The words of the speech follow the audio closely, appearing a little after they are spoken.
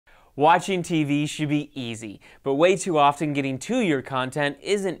Watching TV should be easy, but way too often getting to your content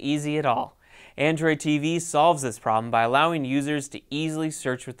isn't easy at all. Android TV solves this problem by allowing users to easily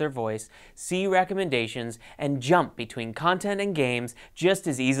search with their voice, see recommendations, and jump between content and games just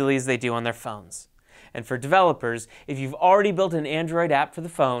as easily as they do on their phones. And for developers, if you've already built an Android app for the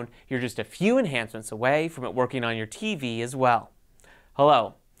phone, you're just a few enhancements away from it working on your TV as well.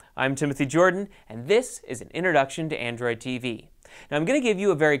 Hello, I'm Timothy Jordan, and this is an introduction to Android TV. Now I'm going to give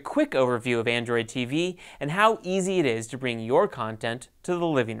you a very quick overview of Android TV and how easy it is to bring your content to the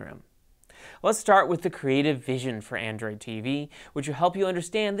living room. Let's start with the creative vision for Android TV, which will help you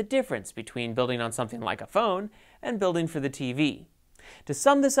understand the difference between building on something like a phone and building for the TV. To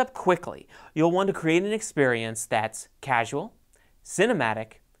sum this up quickly, you'll want to create an experience that's casual,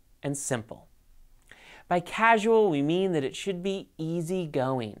 cinematic, and simple. By casual, we mean that it should be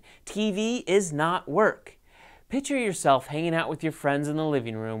easygoing. TV is not work. Picture yourself hanging out with your friends in the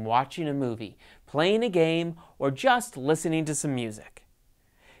living room, watching a movie, playing a game, or just listening to some music.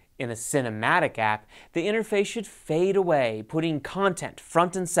 In a cinematic app, the interface should fade away, putting content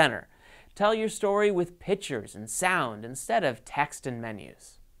front and center. Tell your story with pictures and sound instead of text and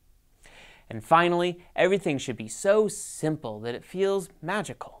menus. And finally, everything should be so simple that it feels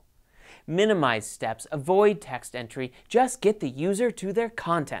magical. Minimize steps, avoid text entry, just get the user to their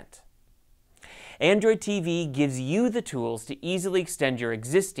content. Android TV gives you the tools to easily extend your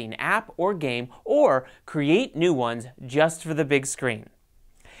existing app or game or create new ones just for the big screen.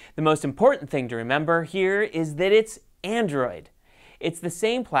 The most important thing to remember here is that it's Android. It's the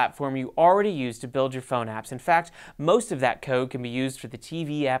same platform you already use to build your phone apps. In fact, most of that code can be used for the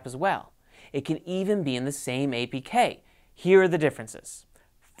TV app as well. It can even be in the same APK. Here are the differences.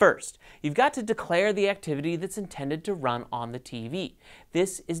 First, you've got to declare the activity that's intended to run on the TV.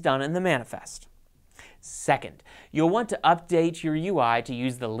 This is done in the manifest. Second, you'll want to update your UI to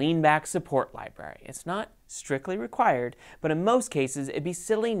use the Leanback support library. It's not strictly required, but in most cases it'd be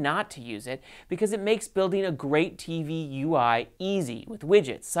silly not to use it because it makes building a great TV UI easy with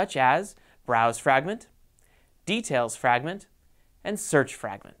widgets such as Browse Fragment, Details Fragment, and Search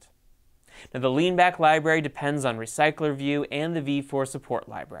Fragment. Now the Leanback library depends on Recycler View and the V4 support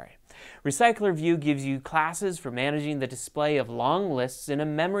library. Recycler View gives you classes for managing the display of long lists in a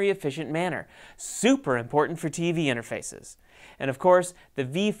memory-efficient manner. Super important for TV interfaces. And of course, the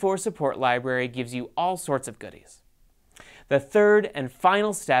V4 support library gives you all sorts of goodies. The third and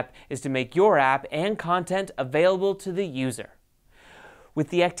final step is to make your app and content available to the user. With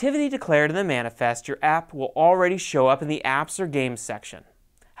the activity declared in the manifest, your app will already show up in the Apps or Games section.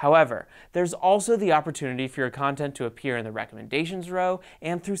 However, there's also the opportunity for your content to appear in the Recommendations row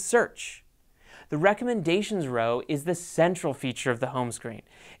and through search. The Recommendations row is the central feature of the home screen.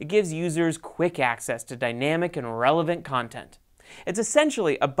 It gives users quick access to dynamic and relevant content. It's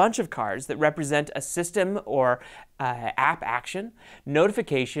essentially a bunch of cards that represent a system or app action,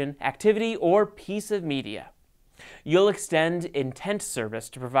 notification, activity, or piece of media. You'll extend Intent Service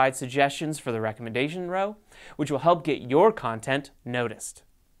to provide suggestions for the Recommendation row, which will help get your content noticed.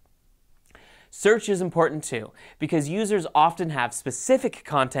 Search is important too, because users often have specific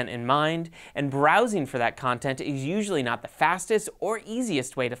content in mind, and browsing for that content is usually not the fastest or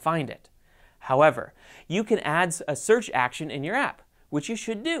easiest way to find it. However, you can add a search action in your app, which you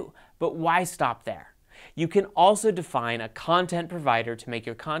should do, but why stop there? You can also define a content provider to make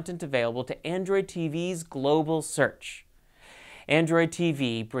your content available to Android TV's global search. Android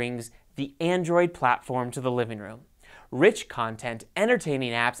TV brings the Android platform to the living room. Rich content,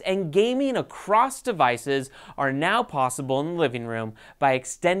 entertaining apps, and gaming across devices are now possible in the living room by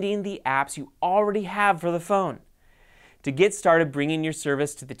extending the apps you already have for the phone. To get started bringing your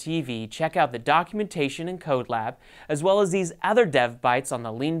service to the TV, check out the documentation and code lab, as well as these other dev bites on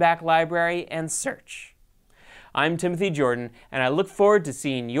the Leanback library and search. I'm Timothy Jordan, and I look forward to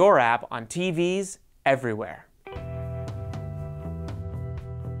seeing your app on TVs everywhere.